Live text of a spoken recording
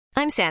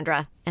I'm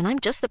Sandra, and I'm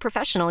just the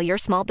professional your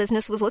small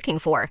business was looking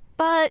for.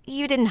 But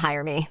you didn't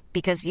hire me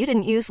because you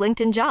didn't use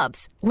LinkedIn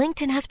Jobs.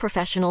 LinkedIn has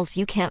professionals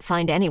you can't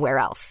find anywhere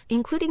else,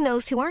 including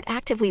those who aren't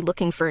actively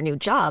looking for a new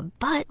job,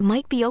 but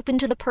might be open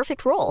to the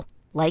perfect role,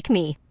 like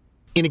me.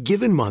 In a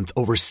given month,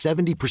 over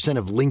 70%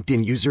 of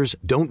LinkedIn users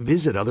don't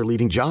visit other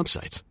leading job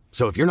sites.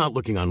 So if you're not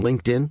looking on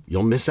LinkedIn,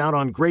 you'll miss out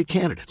on great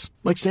candidates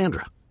like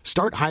Sandra.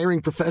 Start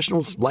hiring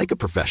professionals like a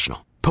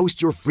professional.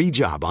 Post your free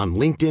job on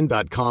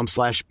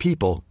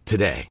linkedin.com/people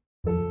today.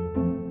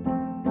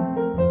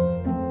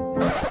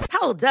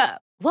 Hold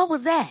up. What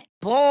was that?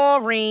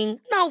 Boring.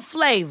 No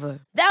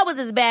flavor. That was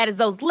as bad as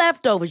those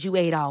leftovers you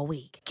ate all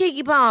week.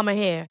 Keke Palmer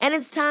here, and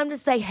it's time to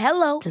say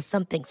hello to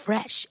something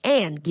fresh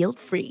and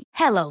guilt-free.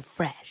 Hello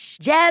Fresh.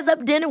 Jazz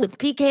up dinner with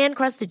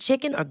pecan-crusted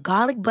chicken or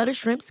garlic butter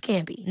shrimp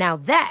scampi. Now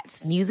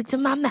that's music to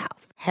my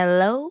mouth.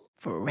 Hello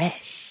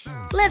Fresh.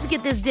 Let's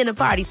get this dinner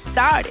party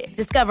started.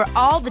 Discover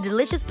all the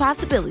delicious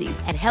possibilities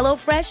at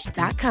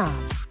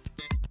hellofresh.com.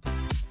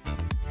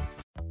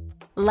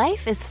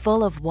 Life is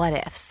full of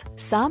what-ifs.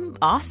 Some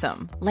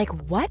awesome, like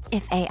what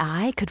if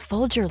AI could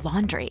fold your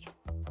laundry?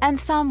 And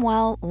some,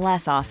 well,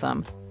 less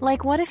awesome,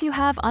 like what if you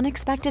have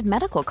unexpected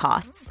medical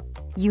costs?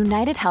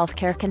 United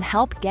Healthcare can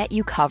help get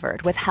you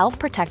covered with Health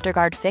Protector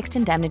Guard fixed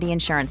indemnity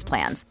insurance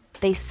plans.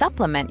 They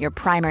supplement your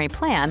primary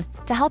plan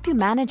to help you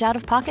manage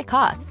out-of-pocket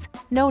costs.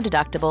 No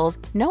deductibles,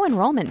 no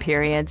enrollment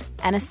periods,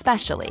 and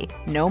especially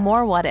no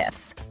more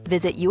what-ifs.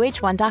 Visit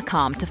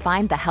uh1.com to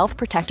find the Health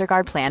Protector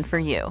Guard plan for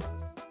you.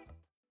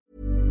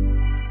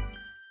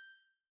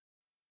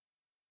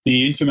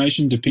 The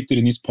information depicted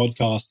in this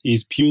podcast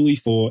is purely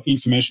for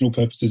informational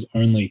purposes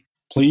only.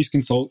 Please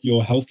consult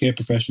your healthcare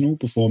professional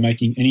before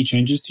making any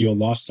changes to your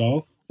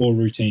lifestyle or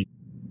routine.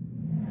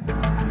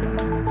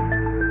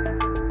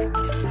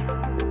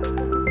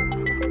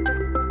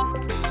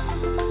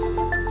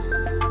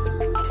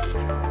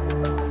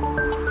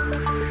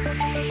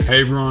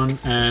 Hey everyone,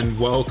 and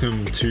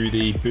welcome to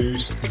the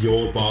Boost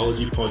Your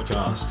Biology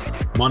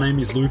podcast. My name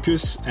is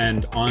Lucas,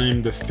 and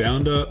I'm the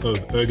founder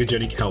of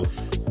Ergogenic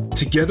Health.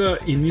 Together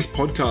in this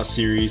podcast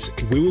series,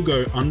 we will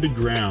go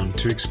underground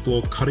to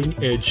explore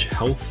cutting-edge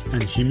health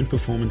and human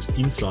performance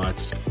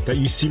insights that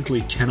you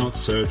simply cannot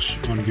search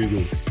on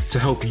Google to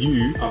help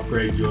you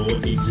upgrade your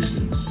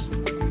existence.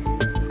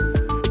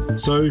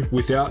 So,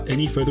 without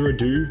any further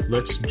ado,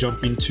 let's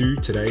jump into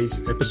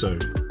today's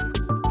episode.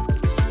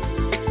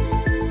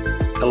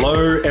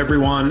 Hello,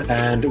 everyone,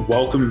 and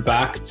welcome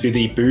back to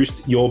the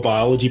Boost Your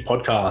Biology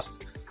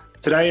podcast.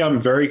 Today, I'm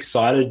very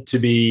excited to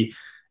be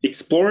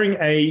exploring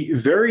a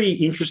very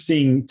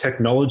interesting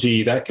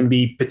technology that can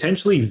be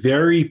potentially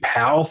very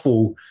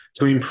powerful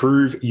to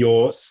improve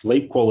your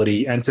sleep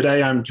quality. And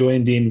today, I'm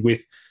joined in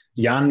with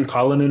Jan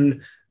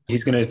Kallinen.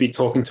 He's going to be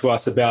talking to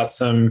us about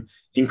some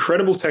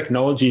incredible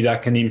technology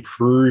that can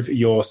improve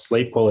your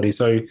sleep quality.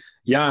 So,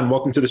 Jan,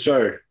 welcome to the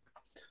show.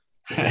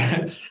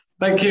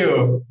 Thank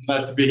you.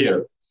 Nice to be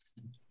here.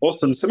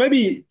 Awesome. So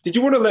maybe, did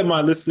you want to let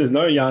my listeners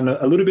know, Jan,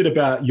 a little bit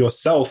about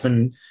yourself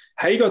and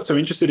how you got so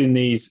interested in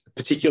these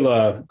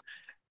particular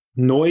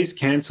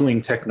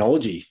noise-canceling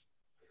technology?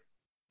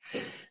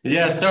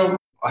 Yeah, so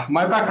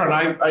my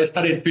background, I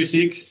studied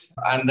physics,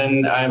 and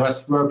then I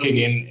was working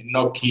in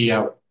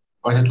Nokia,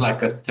 was it like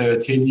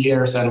 13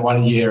 years and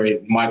 1 year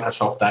in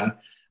Microsoft. And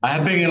I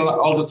have been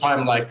all the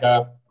time like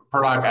a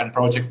product and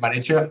project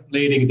manager,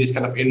 leading this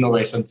kind of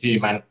innovation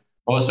team and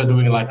also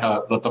doing like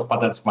a lot of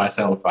patents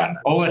myself, and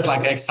always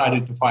like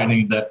excited to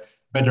finding the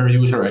better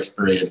user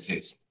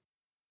experiences.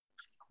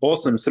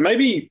 Awesome. So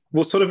maybe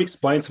we'll sort of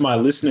explain to my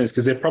listeners,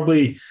 because they're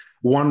probably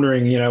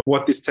wondering,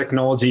 what this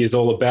technology is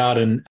all about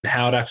and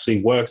how it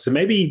actually works. So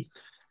maybe,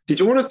 did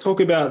you want to talk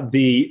about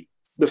the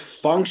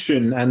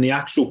function and the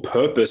actual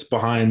purpose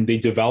behind the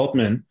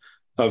development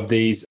of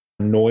these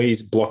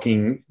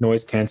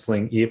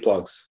noise-canceling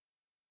earplugs?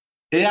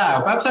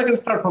 Yeah, perhaps I can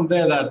start from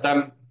there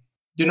that,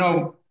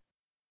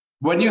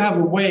 when you have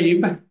a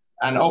wave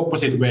and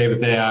opposite wave,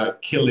 they are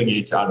killing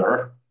each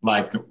other.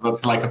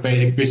 That's like a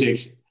basic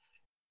physics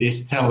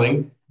is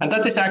telling. And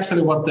that is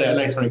actually what the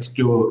electronics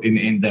do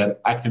in the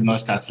active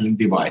noise cancelling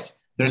device.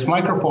 There's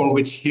microphone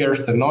which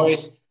hears the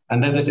noise,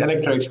 and then there's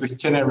electronics which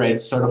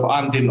generates sort of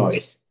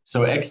anti-noise.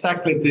 So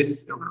exactly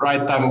this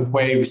right time of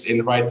waves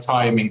in right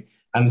timing,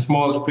 and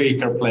small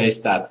speaker plays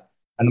that.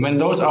 And when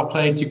those are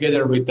played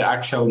together with the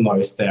actual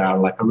noise, they are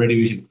like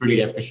reducing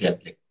really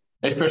efficiently.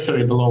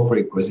 Especially the low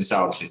frequency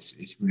sounds,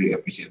 it's really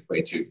efficient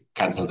way to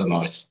cancel the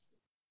noise.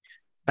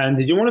 And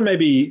did you want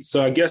to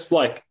so I guess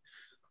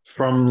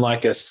from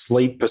a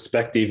sleep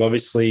perspective,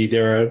 obviously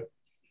there are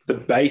the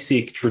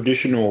basic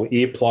traditional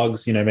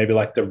earplugs, maybe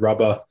like the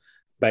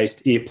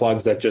rubber-based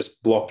earplugs that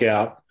just block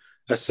out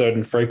a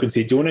certain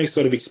frequency. Do you want to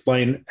sort of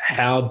explain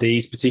how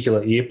these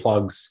particular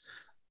earplugs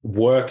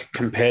work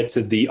compared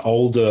to the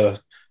older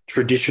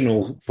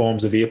traditional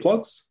forms of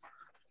earplugs?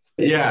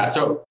 Yeah,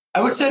 so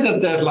I would say that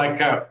there's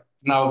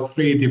now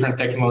 3 different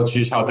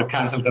technologies how to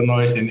cancel the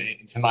noise in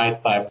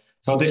nighttime.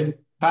 So these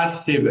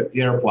passive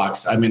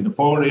earplugs, the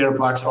phone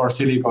earplugs or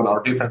silicone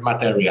or different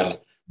material,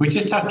 which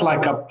is just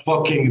like a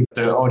blocking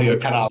the audio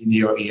canal in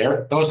your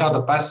ear. Those are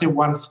the passive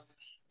ones.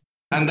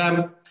 And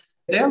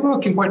they are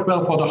working quite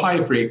well for the high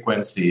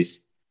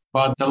frequencies.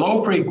 But the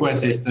low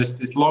frequencies,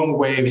 this long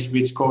waves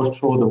which goes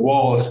through the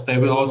walls, they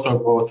will also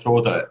go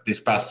through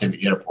these passive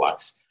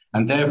earplugs.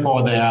 And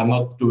therefore, they are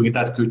not doing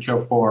that good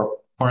job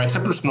for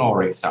example,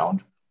 snoring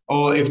sound.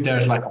 Or if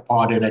there's like a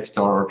party next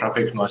door or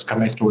traffic noise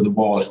coming through the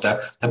walls,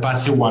 the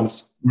passive ones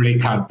really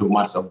can't do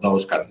much of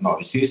those kind of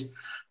noises.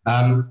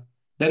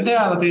 Then there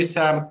are these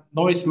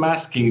noise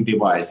masking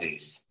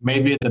devices.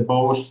 Maybe the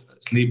Bose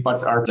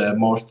SleepBuds are the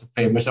most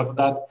famous of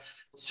that.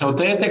 So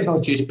their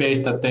technology is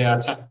based that they are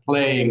just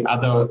playing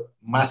other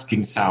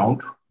masking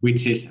sound,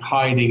 which is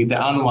hiding the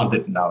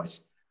unwanted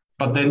noise.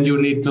 But then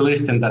you need to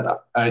listen that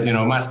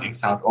masking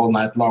sound all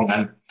night long,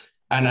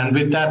 and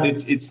with that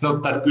it's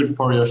not that good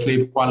for your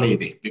sleep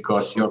quality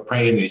because your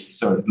brain is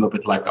sort of a little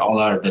bit like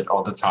alerted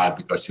all the time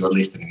because you're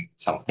listening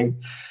to something.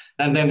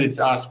 And then it's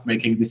us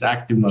making this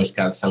active noise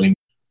cancelling.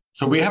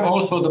 So we have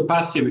also the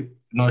passive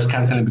noise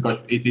cancelling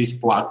because it is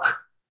plug.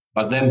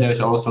 But then there's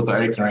also the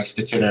electronics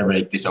to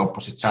generate this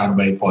opposite sound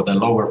wave for the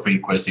lower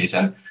frequencies,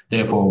 and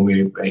therefore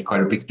we make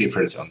quite a big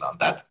difference on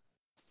that.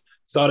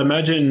 So I'd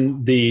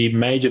imagine the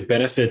major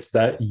benefits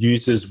that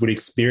users would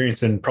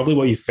experience, and probably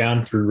what you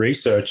found through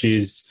research,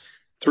 is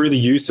through the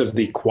use of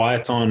the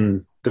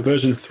Quieton. The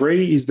version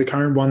 3 is the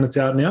current one that's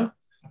out now?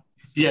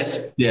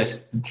 Yes.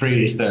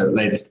 3 is the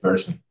latest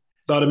version.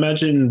 So I'd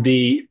imagine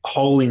the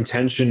whole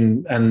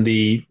intention and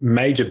the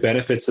major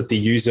benefits that the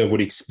user would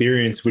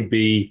experience would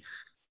be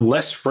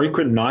less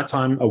frequent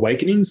nighttime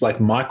awakenings, like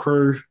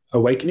micro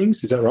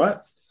awakenings. Is that right?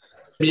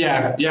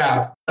 Yeah.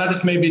 That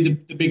is maybe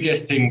the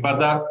biggest thing.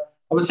 But I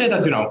would say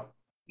that,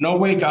 no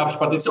wake ups,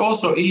 but it's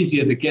also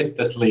easier to get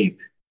the sleep.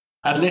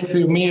 At least for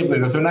me,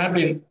 because when I've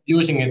been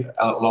using it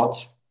a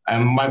lot,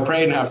 and my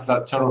brain has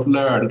that sort of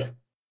learned,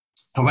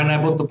 when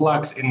I put the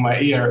plugs in my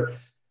ear,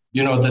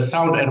 the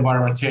sound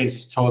environment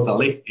changes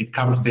totally. It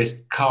comes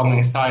this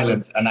calming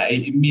silence, and I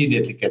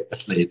immediately get the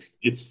sleep.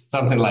 It's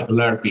something like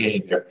learned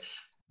behavior.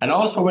 And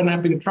also when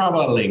I've been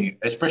traveling,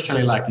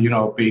 especially like,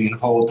 being in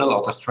hotel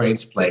or the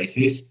strange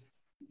places,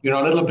 a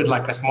little bit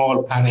like a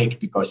small panic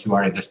because you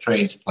are in the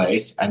strange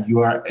place and you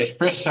are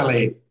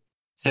especially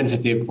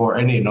sensitive for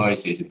any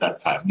noises at that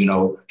time,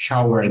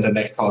 shower in the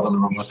next hotel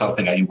room or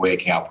something and you're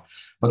waking up.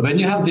 But when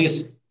you have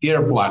these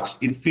earplugs,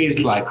 it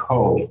feels like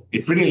home.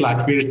 It really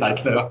feels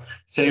like the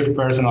safe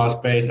personal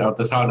space or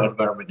the sound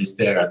environment is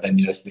there and then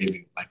you're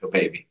sleeping like a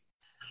baby.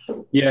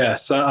 Yeah,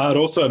 so I'd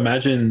also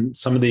imagine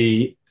some of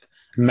the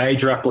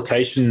major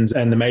applications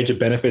and the major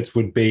benefits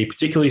would be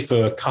particularly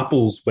for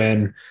couples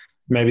when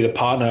maybe the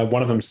partner,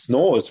 one of them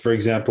snores, for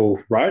example,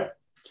 right?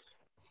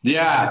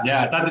 Yeah,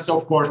 that is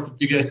of course the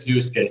biggest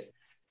use case.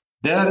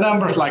 There are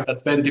numbers like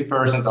that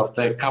 20% of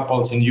the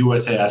couples in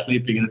USA are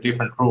sleeping in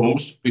different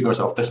rooms because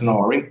of the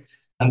snoring,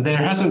 and there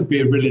hasn't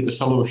been really the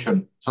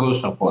solution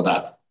for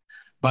that.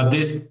 But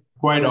this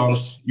Quieton,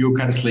 you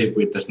can sleep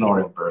with the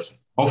snoring person.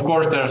 Of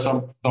course, there are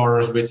some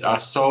snorers which are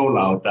so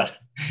loud that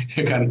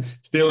you can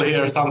still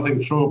hear something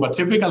through, but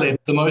typically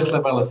the noise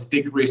level is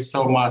decreased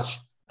so much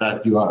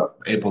that you are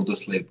able to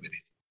sleep with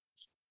it.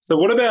 So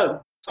what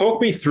about, talk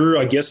me through,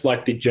 I guess,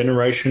 like the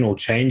generational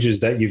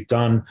changes that you've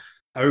done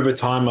over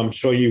time. I'm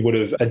sure you would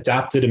have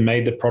adapted and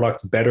made the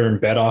product better and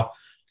better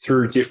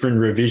through different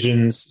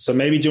revisions. So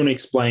maybe do you want to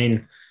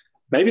explain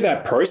maybe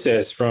that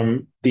process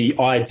from the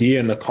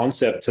idea and the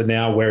concept to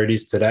now where it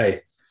is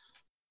today?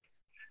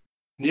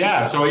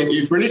 Yeah, so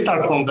it really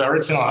started from the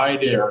original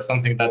idea or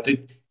something that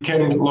it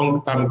came a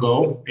long time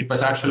ago. It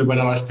was actually when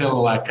I was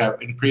still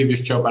in previous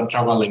job and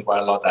traveling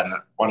quite a lot, and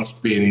once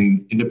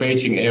being in the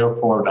Beijing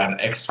airport and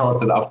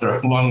exhausted after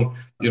a long,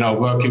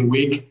 working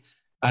week.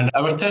 And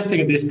I was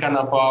testing this kind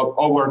of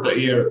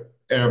over-the-ear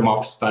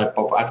earmuffs type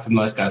of active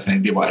noise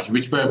cancelling device,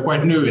 which were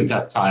quite new in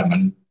that time.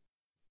 And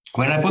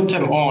when I put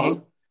them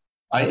on,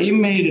 I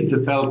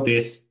immediately felt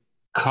this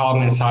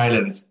calming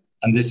silence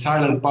and this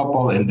silent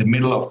bubble in the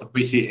middle of the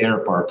busy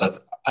airport that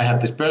I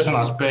had this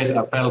personal space.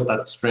 I felt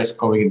that stress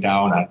going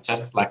down and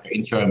just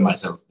enjoying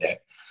myself there.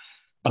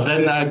 But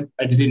then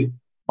I didn't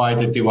buy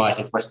the device.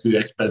 It was too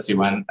expensive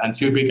and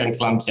too big and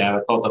clumsy.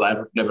 I thought that I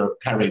would never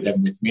carry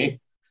them with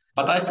me.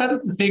 But I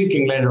started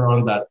thinking later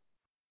on that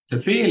the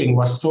feeling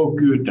was so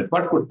good that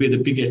what would be the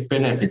biggest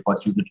benefit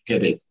what you could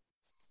get it.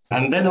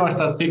 And then I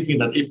started thinking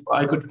that if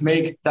I could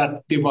make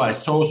that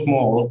device so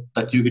small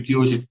that you could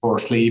use it for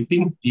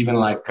sleeping, even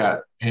like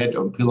a head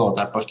or pillow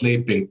type of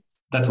sleeping,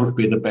 that would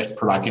be the best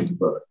product in the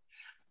world.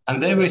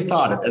 And then we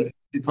started. And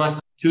it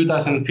was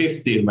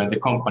 2015 when the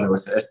company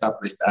was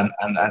established and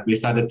we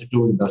started to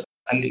do those.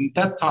 And in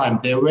that time,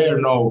 there were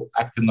no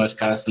active noise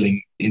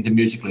cancelling in the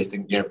music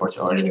listening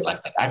earbuds or anything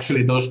like that.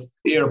 Actually, those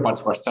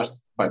earbuds was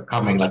just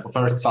coming, like the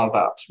first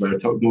startups were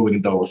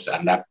doing those.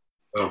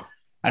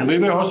 And we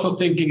were also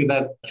thinking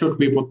that should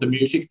we put the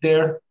music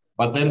there?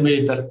 But then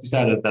we just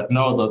decided that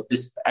no, that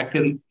this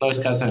active noise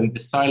cancelling, the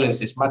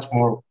silence is much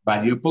more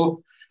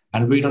valuable.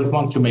 And we don't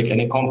want to make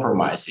any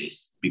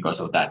compromises because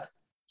of that.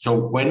 So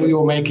when we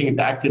were making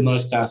the active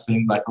noise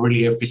cancelling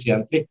really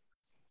efficiently,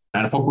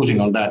 And focusing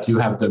on that, you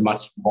have the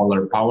much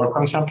smaller power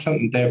consumption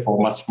and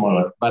therefore much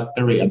smaller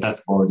battery, and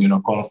that's more,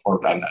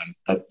 comfort and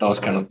that those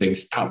kind of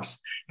things comes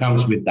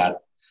with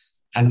that.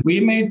 And we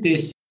made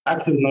this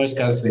active noise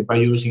cancelling by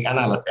using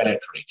analog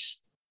electrics.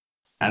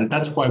 And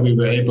that's why we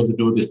were able to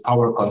do this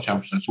power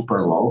consumption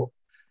super low.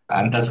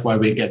 And that's why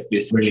we get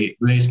this really,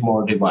 really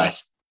small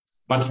device.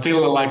 But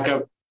still,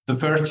 the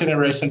first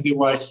generation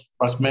device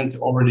was meant to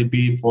already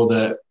be for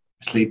the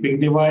sleeping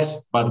device,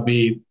 but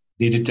we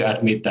needed to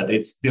admit that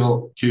it's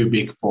still too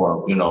big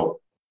for,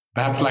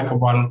 perhaps like a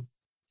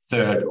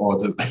 1/3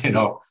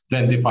 or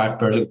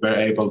 25% were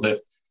able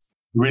to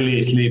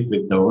really sleep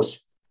with those.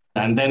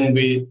 And then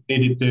we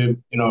needed to,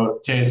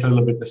 change a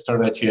little bit the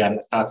strategy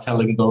and start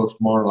selling those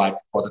more like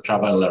for the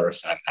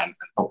travelers and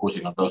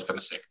focusing on those kind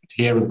of segments,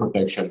 hearing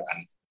protection.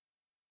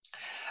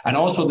 And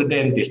also the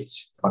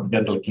dentists for the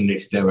dental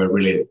clinics, they were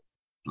really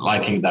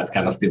liking that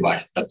kind of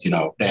device that,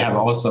 they have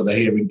also the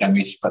hearing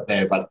damage, but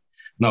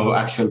no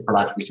actual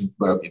product which would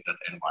work in that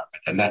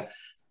environment.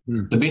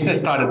 And the business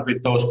started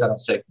with those kind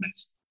of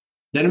segments.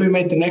 Then we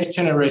made the next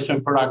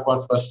generation product,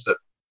 which was,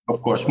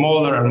 of course,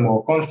 smaller and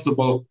more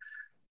comfortable,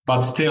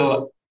 but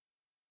still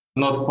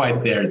not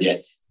quite there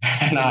yet.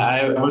 And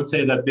I would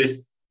say that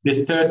this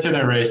third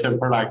generation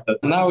product,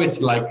 that now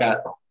it's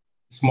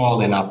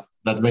small enough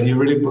that when you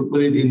really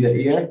put it in the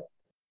ear,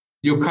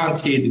 you can't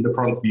see it in the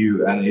front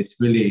view, and it's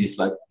really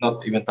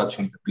not even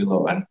touching the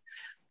pillow.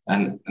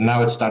 And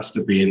now it starts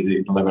to be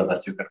in the level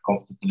that you can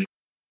comfortably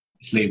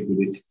sleep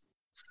with it.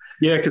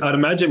 Yeah, because I'd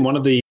imagine one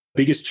of the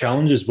biggest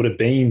challenges would have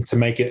been to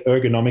make it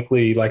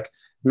ergonomically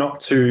not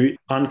too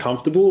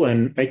uncomfortable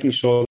and making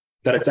sure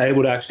that it's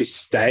able to actually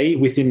stay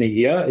within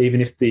the ear,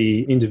 even if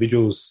the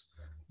individual's,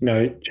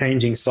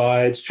 changing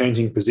sides,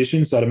 changing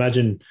positions. So I'd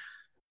imagine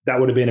that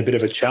would have been a bit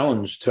of a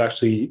challenge to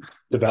actually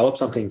develop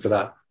something for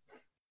that.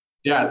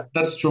 Yeah,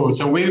 that's true.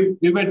 So we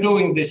were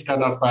doing this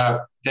kind of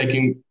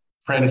taking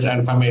friends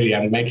and family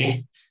and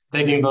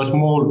taking those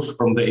molds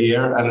from the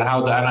ear and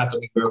how the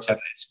anatomy works. And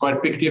it's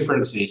quite big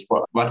differences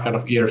what kind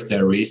of ears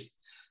there is.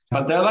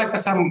 But there are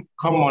some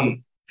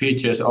common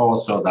features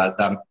also that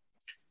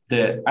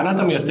the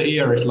anatomy of the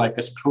ear is like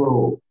a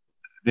screw,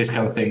 this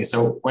kind of thing.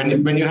 So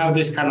when you have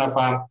this kind of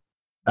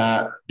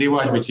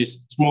device which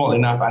is small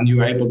enough and you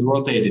are able to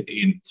rotate it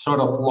in, it sort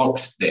of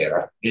locks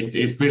there.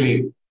 It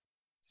really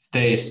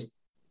stays.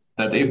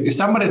 That if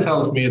somebody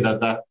tells me that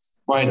the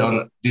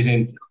Quaidon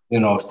didn't,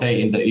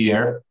 stay in the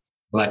ear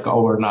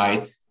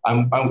overnight,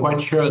 I'm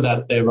quite sure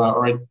that it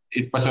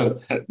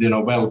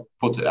wasn't, well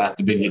put at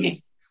the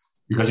beginning.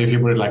 Because if you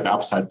put it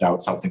upside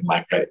down, something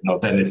like that,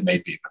 then it may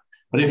be.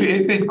 But if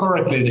it's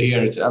correctly in the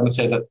ear, I would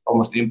say that's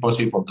almost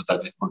impossible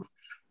that it would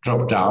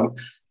drop down.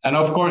 And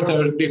of course,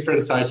 there are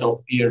different size of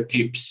ear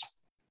tips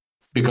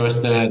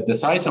because the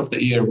size of the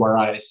ear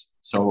varies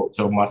so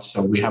much.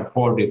 So we have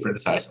 4 different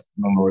sizes of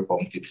memory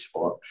foam tips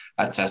for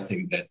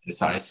adjusting the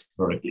size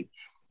correctly.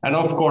 And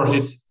of course,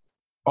 it's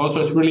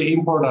really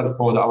important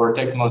for our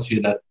technology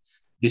that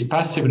this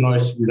passive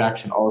noise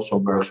reduction also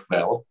works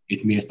well.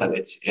 It means that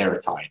it's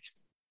airtight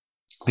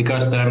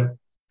because the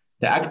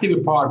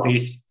active part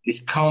is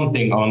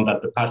counting on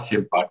that the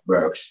passive part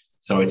works.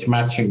 So it's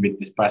matching with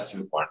these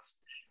passive parts.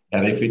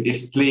 And if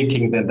it's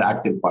leaking, then the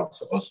active part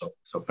is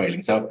also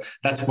failing. So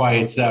that's why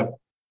it's,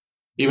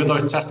 even though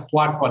it's just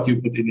plug what you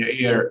put in your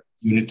ear,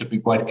 you need to be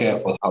quite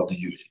careful how to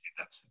use it in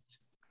that sense.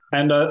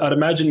 And I'd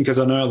imagine, because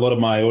I know a lot of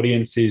my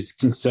audience is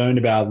concerned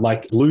about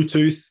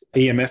Bluetooth,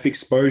 EMF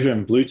exposure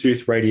and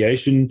Bluetooth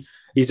radiation.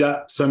 Is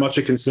that so much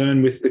a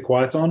concern with the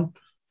Quaidon?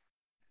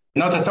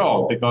 Not at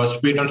all,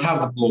 because we don't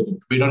have the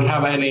Bluetooth. We don't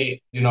have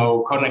any,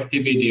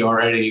 connectivity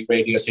or any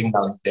radio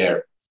signaling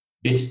there.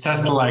 It's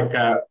just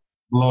a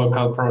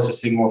local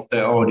processing of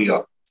the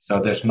audio.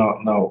 So there's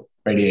no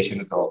radiation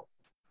at all.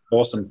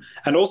 Awesome.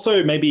 And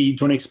also maybe, do you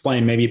want to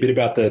explain maybe a bit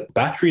about the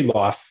battery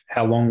life,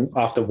 how long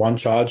after one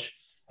charge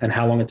and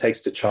how long it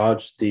takes to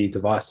charge the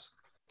device?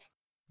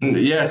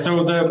 Yeah,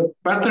 so the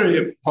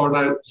battery for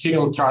the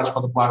single charge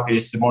for the plug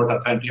is more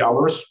than 20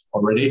 hours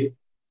already.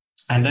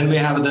 And then we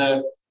have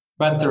the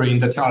battery in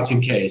the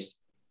charging case.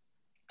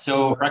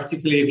 So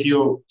practically if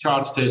you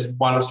charge this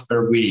once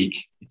per week,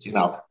 it's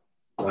enough.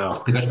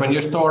 Wow. Because when you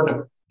store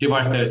the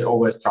device, there's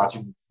always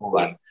charging full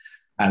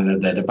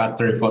and the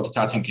battery for the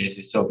charging case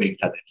is so big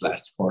that it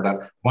lasts for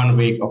the 1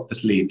 week of the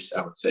sleeps,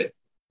 I would say.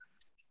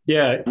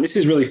 Yeah, this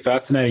is really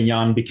fascinating,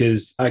 Jan,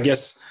 because I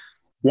guess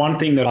one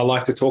thing that I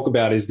like to talk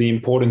about is the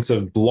importance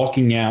of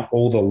blocking out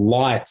all the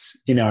lights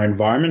in our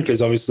environment,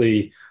 because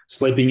obviously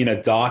sleeping in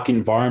a dark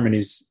environment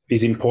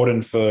is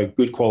important for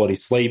good quality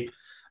sleep.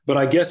 But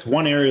I guess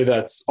one area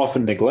that's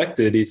often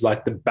neglected is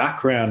the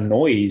background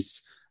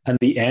noise and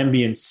the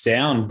ambient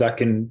sound that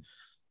can,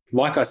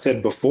 like I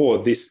said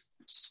before, this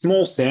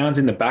small sounds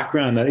in the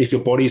background that if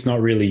your body's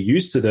not really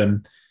used to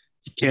them,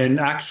 can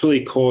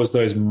actually cause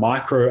those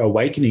micro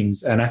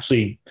awakenings and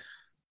actually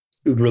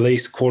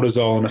release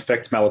cortisol and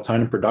affect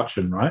melatonin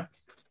production, right?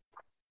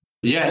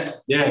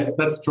 Yes,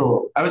 that's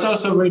true. I was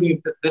also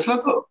reading, there's a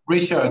lot of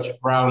research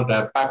around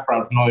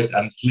background noise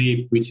and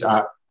sleep, which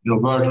are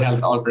World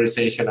Health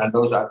Organization, and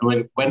those are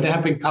doing, when they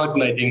have been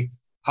calculating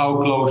how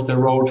close the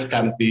roads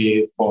can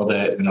be for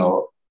the,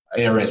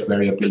 areas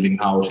where you're building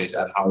houses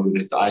and how you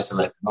need to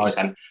isolate the noise.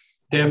 And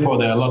therefore,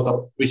 there are a lot of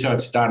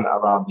research done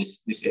around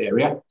this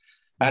area.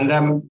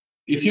 And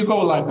if you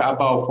go like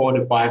about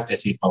 45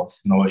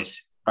 decibels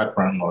noise,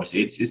 background noise,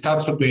 it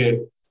starts to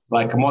be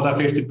like more than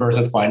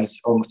 50% finds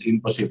it's almost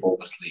impossible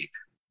to sleep.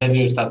 Then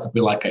you start to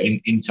be like an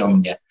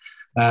insomnia.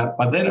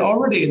 But then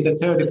already in the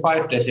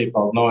 35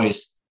 decibel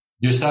noise,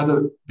 you start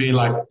to be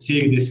like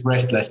seeing this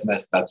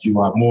restlessness that you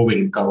are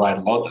moving quite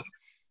a lot.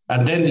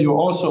 And then you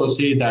also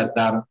see that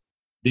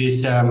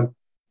this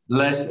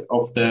less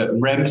of the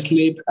REM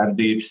sleep and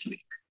deep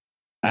sleep.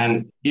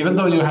 And even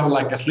though you have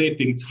like a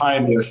sleeping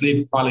time, your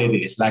sleep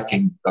quality is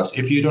lacking, because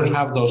if you don't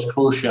have those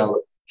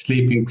crucial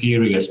sleeping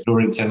periods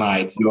during the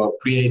night, your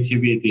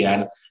creativity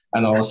and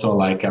also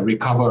like a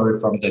recovery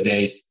from the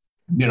day's,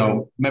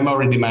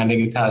 memory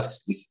demanding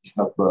tasks is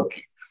not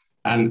working.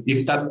 And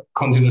if that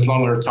continues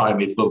longer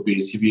time, it will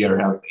be severe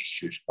health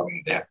issues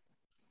coming there.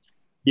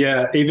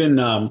 Yeah, even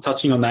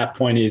touching on that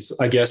point is,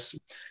 I guess,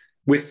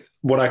 with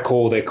what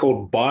they're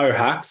called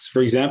biohacks,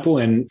 for example.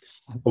 And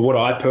what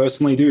I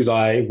personally do is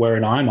I wear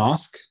an eye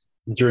mask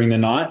during the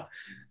night.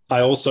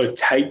 I also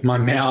tape my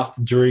mouth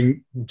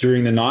during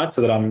the night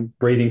so that I'm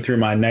breathing through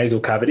my nasal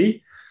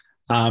cavity.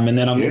 And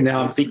then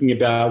I'm thinking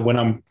about when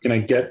I'm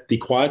going to get the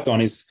Quieton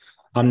is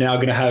I'm now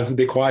going to have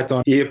the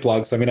Quieton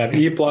earplugs. So I'm going to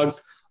have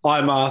earplugs,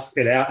 eye mask,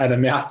 and a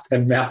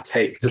mouth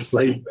tape to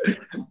sleep.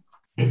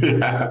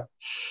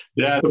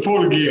 Yeah, the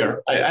full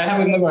gear. I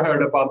haven't never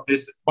heard about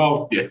this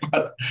mouth gear,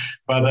 but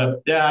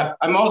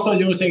I'm also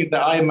using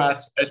the eye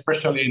mask,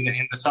 especially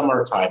in the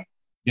summertime.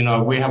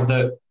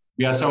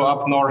 We are so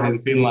up north in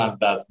Finland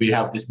that we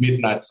have this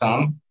midnight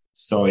sun,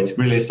 so it's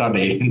really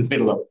sunny in the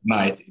middle of the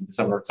night in the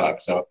summertime.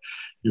 So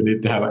you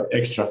need to have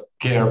extra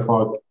care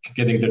for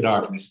getting the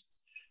darkness.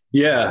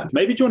 Yeah,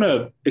 maybe do you want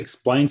to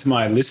explain to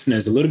my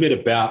listeners a little bit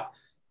about?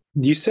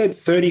 You said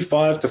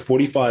 35 to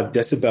 45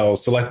 decibels.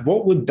 So like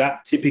what would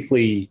that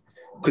typically,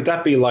 could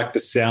that be like the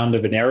sound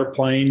of an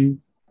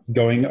airplane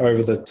going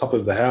over the top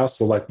of the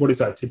house? Or like what is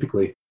that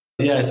typically?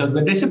 Yeah, so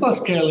the decibel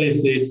scale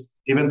is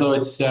even though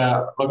it's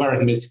a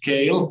logarithmic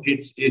scale,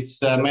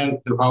 it's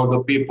meant to how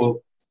the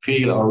people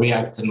feel or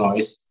react to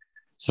noise.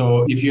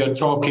 So if you're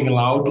talking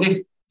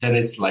loudly, then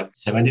it's like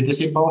 70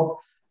 decibel.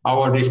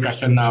 Our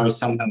discussion now is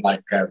something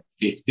like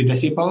 50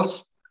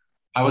 decibels.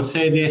 I would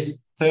say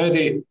this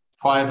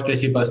 35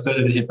 decibels,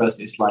 30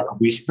 decibels is like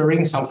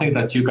whispering, something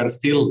that you can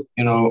still,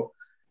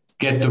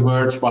 get the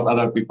words what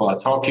other people are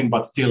talking,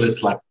 but still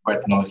it's like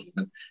quite noisy.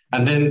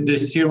 And then the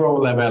 0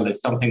 level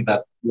is something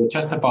that you're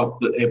just about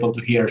able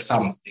to hear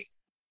something.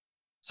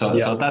 So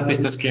that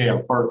is the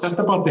scale for just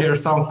about to hear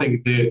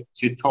something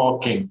to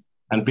talking.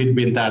 And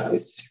between that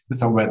is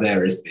somewhere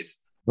there is this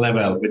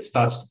level which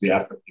starts to be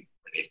affecting.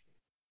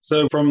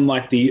 So from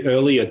like the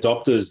early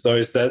adopters,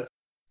 those that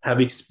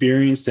have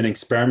experienced and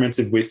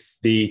experimented with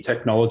the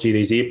technology,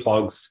 these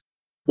earplugs,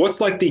 what's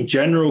like the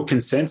general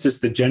consensus,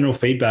 the general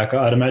feedback?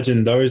 I'd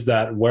imagine those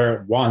that wear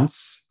it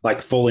once,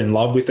 like fall in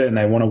love with it and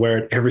they want to wear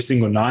it every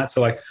single night.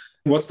 So like,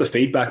 what's the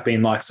feedback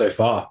been like so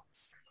far?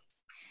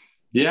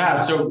 Yeah,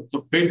 so the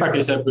feedback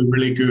is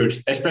really good,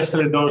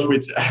 especially those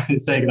which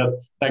saying that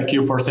thank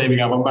you for saving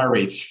our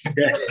marriage.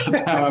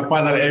 I'm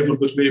finally able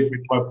to sleep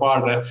with my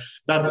partner.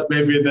 That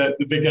may be the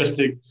biggest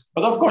thing.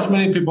 But of course,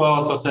 many people are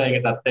also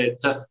saying that they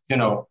just,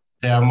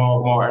 they are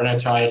more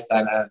energized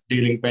and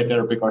feeling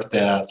better because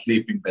they are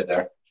sleeping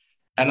better.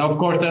 And of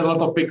course, there are a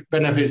lot of big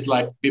benefits,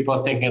 like people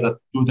thinking that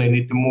do they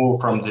need to move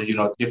from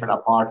the different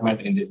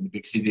apartment in the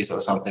big cities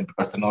or something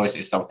because the noise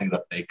is something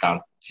that they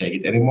can't take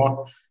it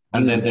anymore.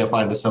 And then they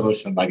find a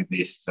solution like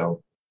this.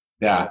 So,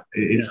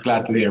 it's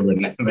glad to hear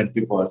when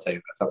people are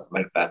saying something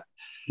like that.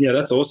 Yeah,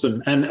 that's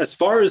awesome. And as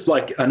far as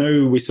like, I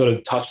know we sort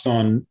of touched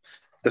on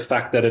the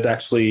fact that it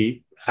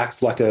actually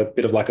acts like a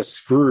bit of like a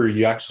screw.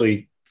 You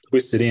actually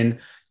twist it in.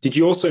 Did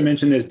you also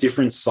mention there's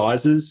different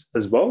sizes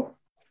as well?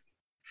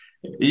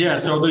 Yeah,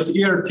 so there's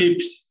ear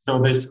tips.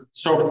 So there's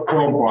soft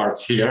foam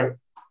parts here.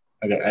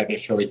 I can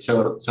show it.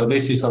 So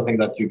this is something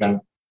that you can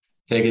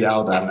take it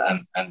out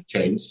and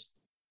change.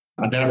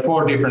 And there are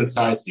 4 different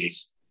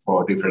sizes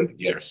for different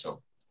ears.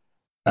 So,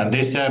 and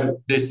this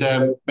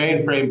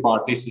main frame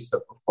part, this is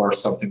of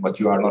course something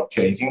what you are not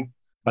changing,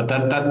 but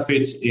that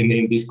fits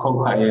in this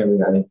concha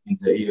area in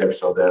the ear.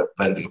 So there's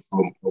plenty of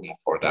room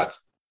for that.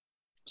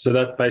 So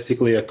that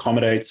basically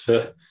accommodates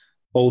for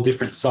all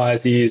different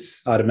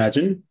sizes, I'd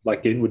imagine.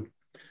 Like it would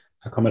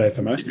accommodate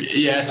for most.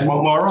 Yes,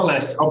 more or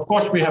less. Of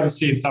course, we haven't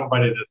seen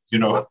somebody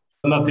that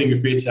nothing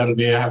fits, and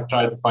we have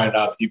tried to find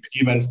out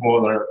even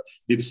smaller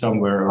tips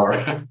somewhere, or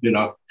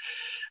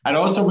And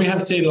also we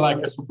have seen like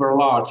a super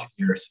large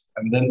ears,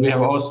 and then we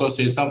have also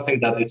seen something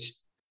that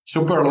it's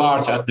super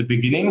large at the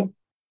beginning,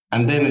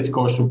 and then it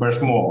goes super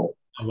small.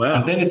 Oh, wow.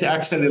 And then it's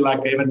actually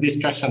like even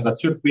discussion that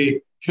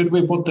should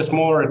we put the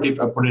smaller tip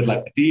and put it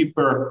like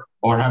deeper,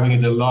 or having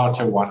the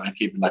larger one and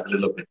keep it like a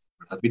little bit,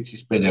 which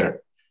is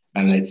better.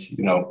 And it's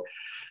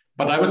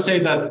But I would say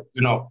that,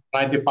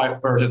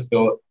 95%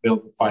 will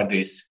find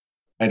this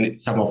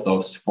and some of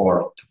those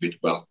four to fit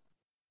well.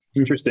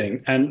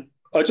 Interesting. And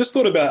I just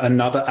thought about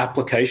another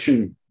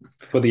application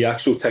for the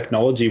actual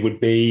technology would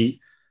be,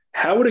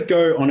 how would it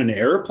go on an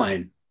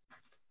airplane?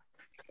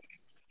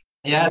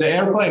 Yeah, the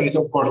airplane is,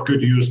 of course,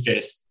 good use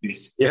case.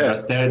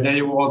 Because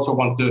they also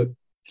want to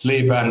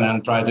sleep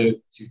and try to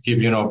keep,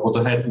 put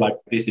the head like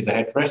this in the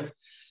headrest.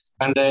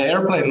 And the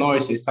airplane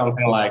noise is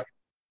something like,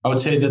 I would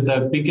say that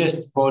the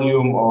biggest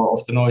volume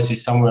of the noise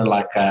is somewhere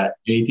like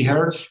 80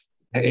 hertz,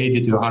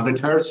 80 to 100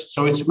 hertz.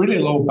 So it's really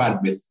low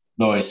bandwidth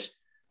noise.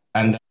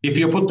 And if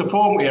you put the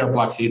foam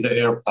earplugs in the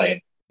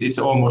airplane, it's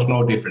almost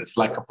no difference,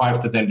 like a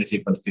 5 to 10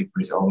 decibels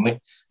difference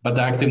only. But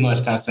the active noise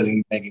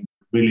cancelling making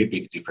really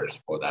big difference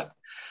for that.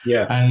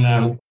 Yeah.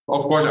 And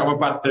of course, our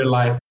battery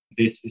life,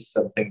 this is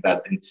something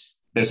that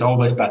there's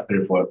always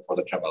battery for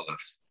the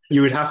travelers.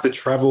 You would have to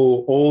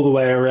travel all the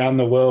way around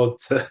the world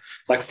to,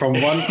 like, from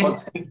one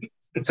continent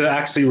to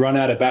actually run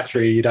out of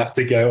battery. You'd have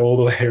to go all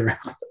the way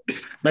around.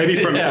 Maybe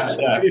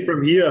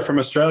from here, from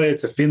Australia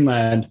to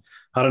Finland,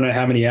 I don't know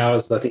how many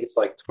hours. I think it's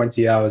like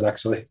 20 hours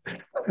actually.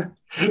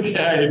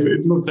 Yeah,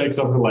 it will take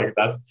something like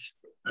that,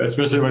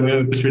 especially when you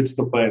have to switch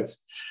the planes.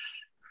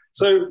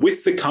 So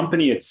with the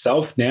company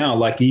itself now,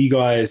 like, you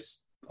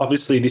guys,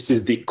 obviously this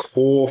is the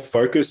core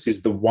focus,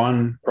 is the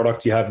one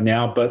product you have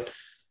now, but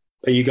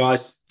are you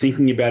guys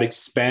thinking about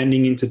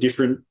expanding into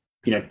different,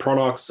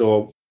 products,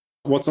 or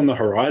what's on the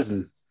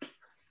horizon?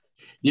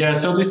 Yeah,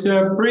 so this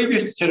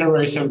previous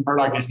generation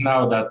product is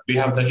now that we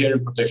have the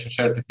hearing protection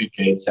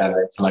certificates, and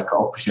it's like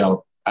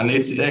official, and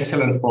it's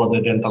excellent for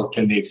the dental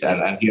clinics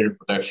and hearing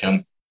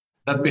protection.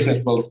 That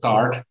business will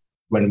start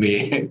when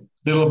we,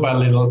 little by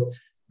little.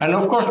 And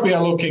of course, we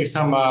are looking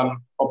some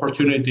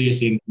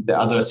opportunities in the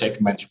other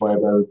segments where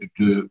we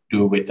could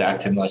do with the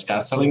active noise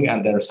cancelling,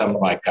 and there's some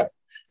like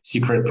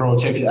secret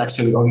projects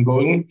actually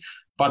ongoing.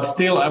 But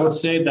still, I would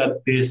say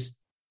that this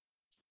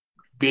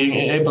being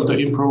able to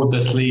improve the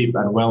sleep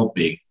and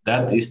well-being,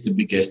 that is the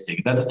biggest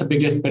thing. That's the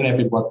biggest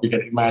benefit what we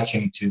can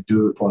imagine to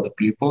do for the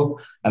people.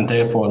 And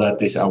therefore,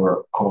 that is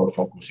our core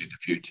focus in the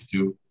future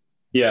too.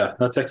 Yeah,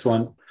 that's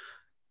excellent.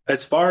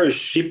 As far as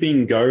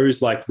shipping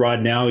goes, like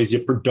right now, is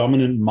your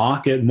predominant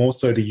market more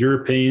so the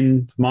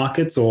European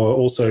markets or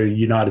also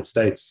United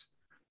States?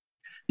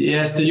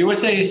 Yes, the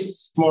USA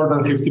is more than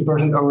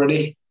 50%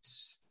 already,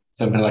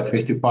 something like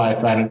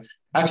 55. And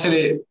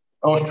actually,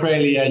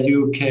 Australia,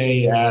 UK,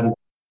 and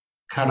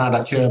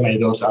Canada, Germany,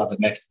 those are the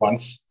next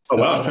ones. So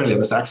wow. Australia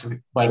was actually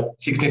quite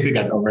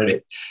significant already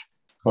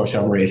for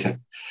some reason.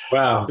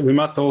 Wow. We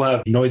must all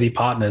have noisy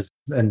partners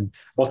and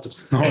lots of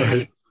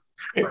snorers.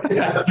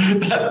 Yeah,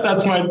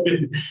 that might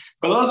be.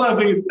 But also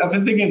I've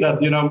been thinking that,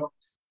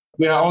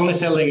 we are only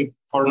selling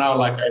for now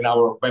like in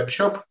our web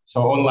shop,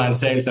 so online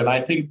sales. And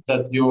I think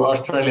that you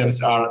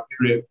Australians are,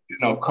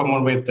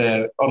 common with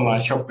the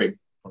online shopping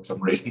for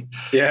some reason.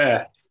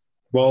 Yeah.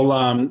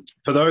 Well,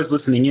 for those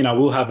listening in, I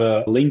will have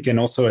a link and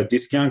also a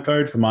discount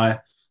code for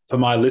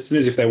my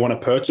listeners if they want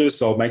to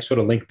purchase. I'll make sure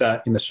to link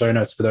that in the show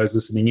notes for those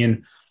listening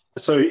in.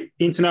 So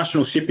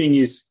international shipping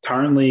is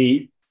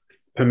currently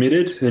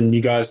permitted, and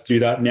you guys do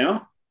that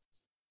now?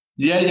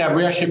 Yeah,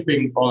 we are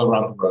shipping all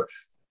around the world.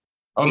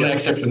 Only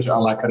exceptions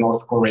are like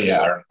North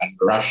Korea and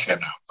Russia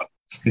now.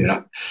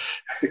 But,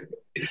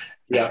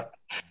 Yeah.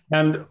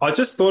 And I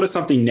just thought of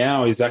something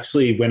now is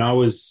actually when I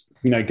was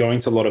going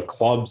to a lot of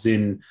clubs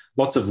in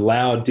lots of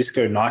loud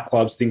disco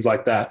nightclubs, things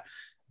like that.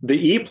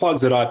 The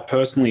earplugs that I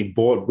personally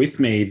bought with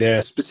me,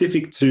 they're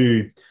specific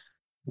to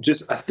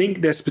I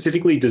think they're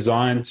specifically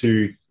designed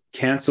to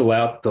cancel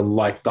out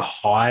the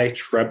high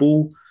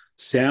treble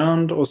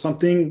sound or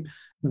something.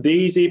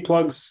 These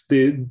earplugs,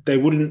 they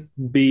wouldn't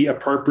be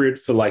appropriate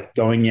for like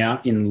going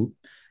out in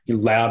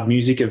loud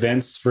music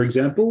events, for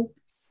example.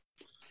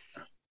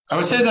 I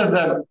would say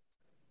that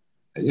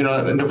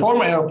in the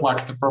former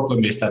earplugs, the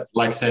problem is that,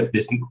 like I said,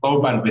 this low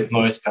bandwidth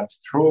noise comes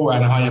through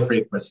and higher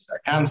frequencies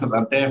are cancelled,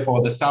 and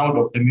therefore the sound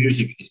of the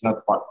music is not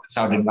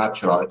sounding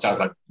natural. It sounds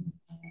like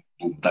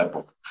type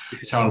of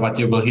sound what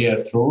you will hear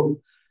through.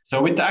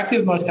 So with the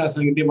active noise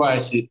cancelling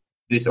device,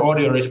 this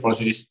audio response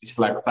is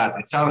like that.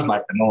 It sounds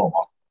like the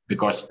normal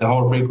because the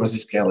whole frequency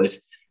scale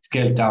is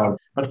scaled down.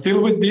 But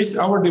still with this,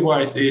 our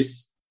device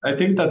is, I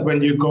think that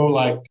when you go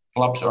like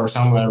clubs or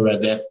somewhere where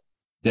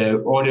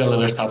the audio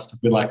level starts to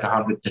be like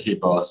 100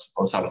 decibels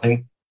or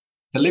something,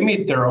 the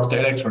limiter of the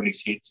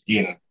electronics hits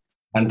in,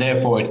 and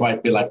therefore it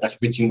might be like a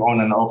switching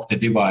on and off the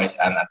device,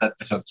 and that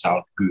doesn't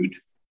sound good.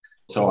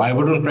 So I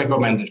wouldn't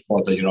recommend it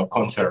for the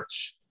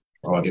concerts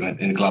or even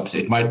in clubs.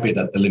 It might be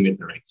that the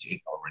limiter hits in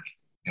already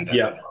in that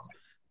environment.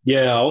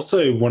 Yeah, I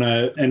also want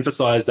to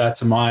emphasize that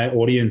to my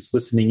audience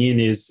listening in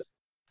is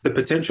the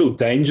potential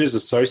dangers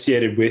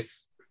associated with,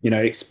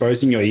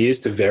 exposing your ears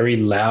to very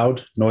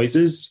loud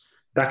noises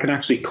that can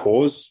actually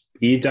cause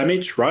ear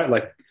damage, right?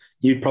 Like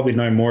you'd probably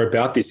know more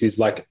about this, is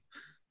like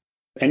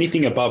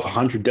anything above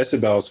 100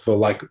 decibels for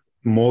like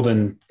more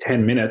than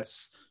 10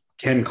 minutes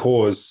can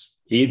cause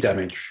ear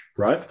damage,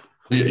 right?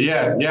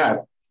 Yeah.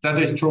 that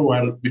is true.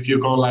 And if you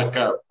go like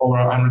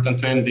over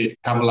 120, it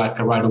come like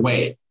right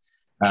away.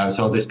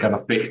 So this kind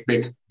of big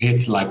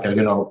hit, like,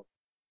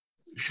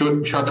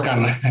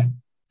 shotgun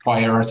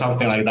fire or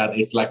something like that,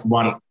 it's like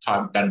one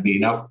time can be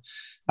enough.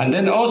 And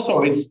then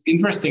also it's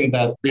interesting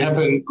that we have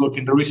been looking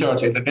into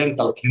research in the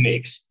dental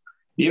clinics.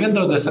 Even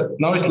though the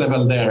noise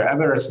level there,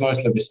 average noise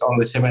level is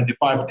only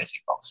 75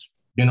 decibels.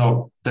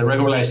 The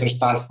regulation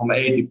starts from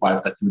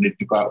 85 that you need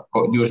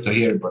to use the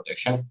hearing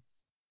protection.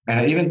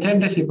 And even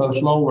 10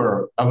 decibels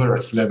lower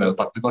average level,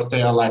 but because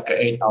they are like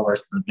 8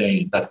 hours per day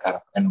in that kind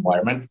of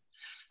environment,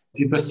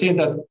 it was seen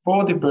that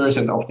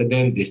 40% of the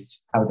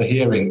dentists have the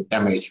hearing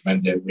damage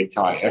when they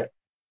retire.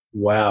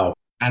 Wow.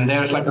 And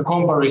there's like a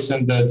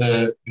comparison,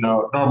 the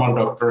normal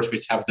doctors,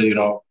 which have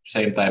the,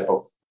 same type of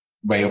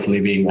way of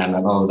living and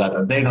all that,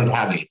 and they don't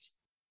have it.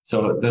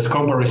 So this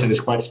comparison is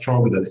quite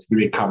strong that it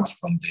really comes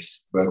from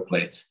this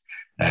workplace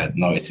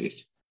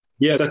noises.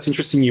 Yeah, that's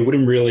interesting. You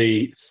wouldn't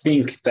really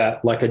think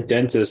that like a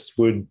dentist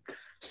would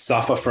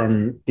suffer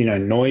from,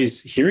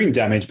 noise hearing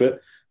damage,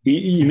 but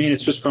you mean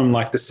it's just from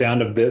like the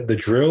sound of the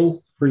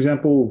drill, for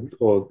example,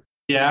 or?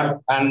 Yeah,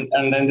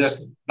 and then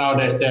just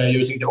nowadays they're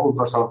using the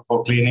ultrasound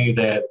for cleaning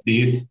the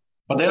teeth,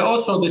 but there are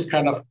also this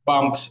kind of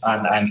bumps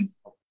and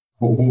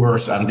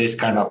hoovers and this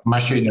kind of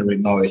machinery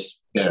noise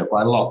there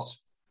quite a lot.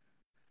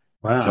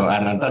 Wow. So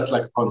and that's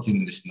like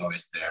continuous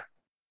noise there.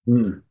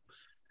 Mm.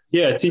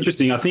 Yeah, it's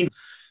interesting. I think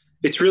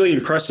it's really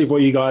impressive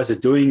what you guys are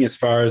doing as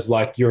far as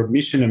like your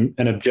mission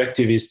and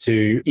objective is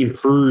to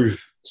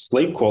improve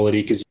sleep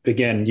quality, because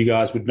again, you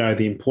guys would know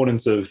the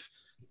importance of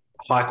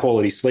high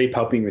quality sleep,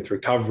 helping with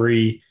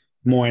recovery,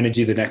 more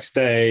energy the next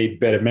day,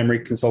 better memory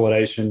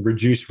consolidation,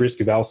 reduce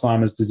risk of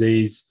Alzheimer's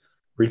disease,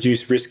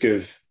 reduce risk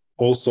of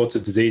all sorts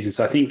of diseases.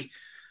 So I think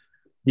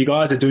you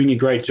guys are doing a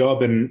great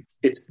job, and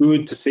it's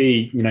good to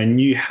see,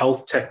 new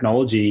health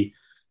technology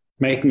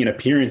making an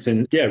appearance,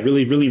 and yeah,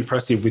 really, really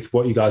impressive with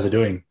what you guys are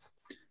doing.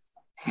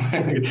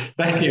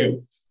 Thank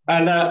you.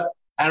 And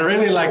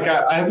really like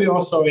I've been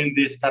also in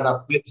this kind of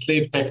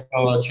sleep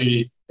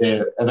technology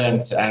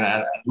events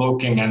and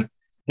looking, and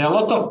there are a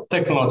lot of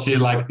technology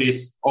like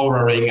this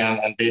Oura Ring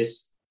and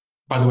this,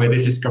 by the way,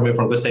 this is coming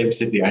from the same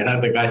city. I know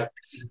the guys.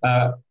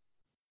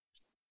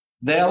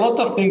 There are a lot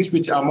of things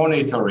which are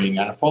monitoring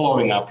and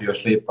following up your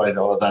sleep and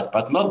all that,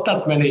 but not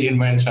that many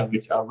inventions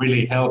which are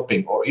really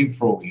helping or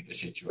improving the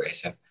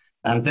situation.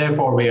 And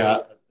therefore we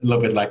are a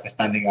little bit like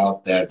standing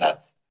out there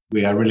that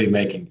we are really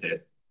making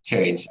the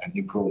change and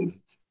improvement.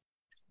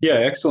 Yeah,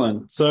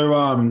 excellent. So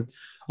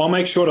I'll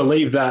make sure to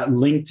leave that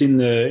linked in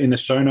the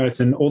show notes,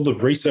 and all the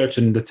research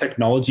and the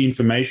technology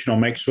information, I'll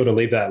make sure to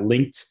leave that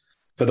linked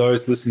for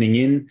those listening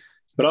in.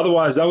 But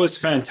otherwise, that was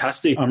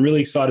fantastic. I'm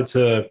really excited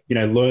to,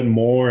 learn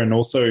more and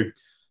also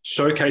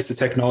showcase the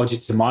technology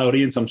to my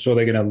audience. I'm sure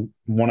they're going to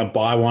want to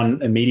buy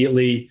one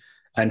immediately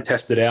and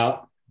test it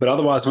out. But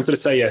otherwise, I wanted to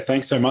say,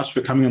 thanks so much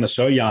for coming on the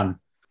show, Jan.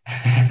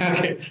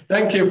 Okay.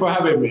 Thank you for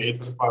having me. It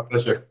was my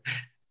pleasure.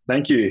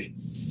 Thank you.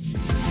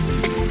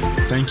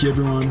 Thank you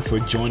everyone for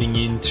joining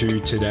in to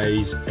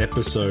today's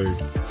episode.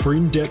 For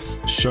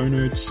in-depth show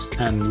notes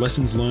and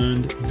lessons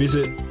learned,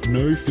 visit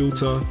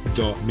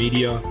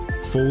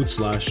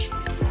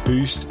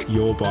nofilter.media/boost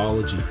your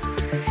biology.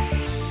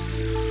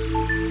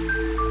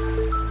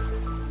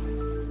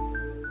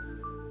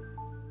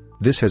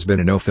 This has been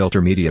a No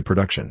Filter Media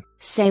production.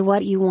 Say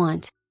what you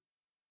want.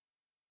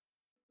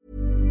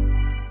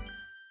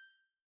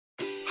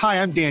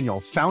 Hi, I'm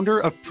Daniel, founder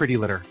of Pretty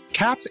Litter.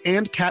 Cats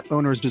and cat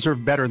owners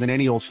deserve better than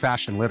any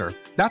old-fashioned litter.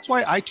 That's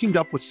why I teamed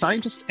up with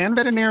scientists and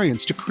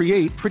veterinarians to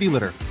create Pretty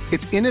Litter.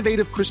 Its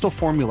innovative crystal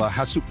formula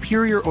has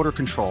superior odor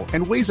control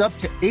and weighs up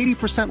to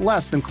 80%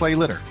 less than clay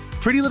litter.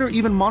 Pretty Litter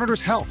even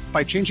monitors health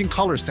by changing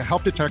colors to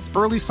help detect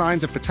early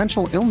signs of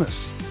potential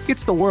illness.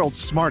 It's the world's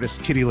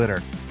smartest kitty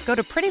litter. Go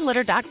to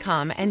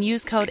prettylitter.com and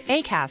use code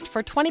ACAST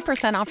for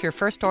 20% off your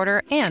first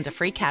order and a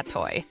free cat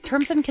toy.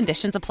 Terms and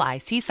conditions apply.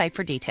 See site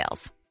for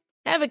details.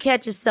 Ever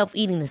catch yourself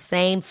eating the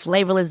same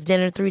flavorless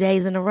dinner 3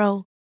 days in a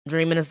row?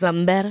 Dreaming of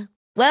something better?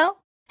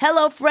 Well,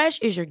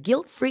 HelloFresh is your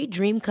guilt-free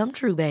dream come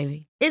true,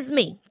 baby. It's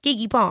me,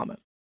 Keke Palmer.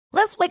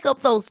 Let's wake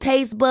up those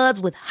taste buds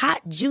with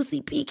hot,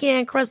 juicy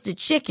pecan-crusted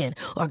chicken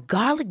or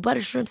garlic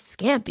butter shrimp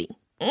scampi.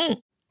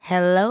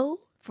 Hello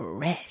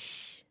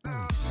Fresh.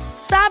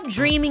 Stop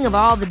dreaming of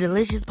all the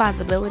delicious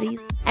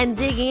possibilities and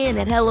dig in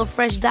at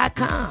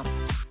HelloFresh.com.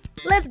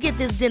 Let's get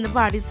this dinner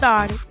party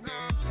started.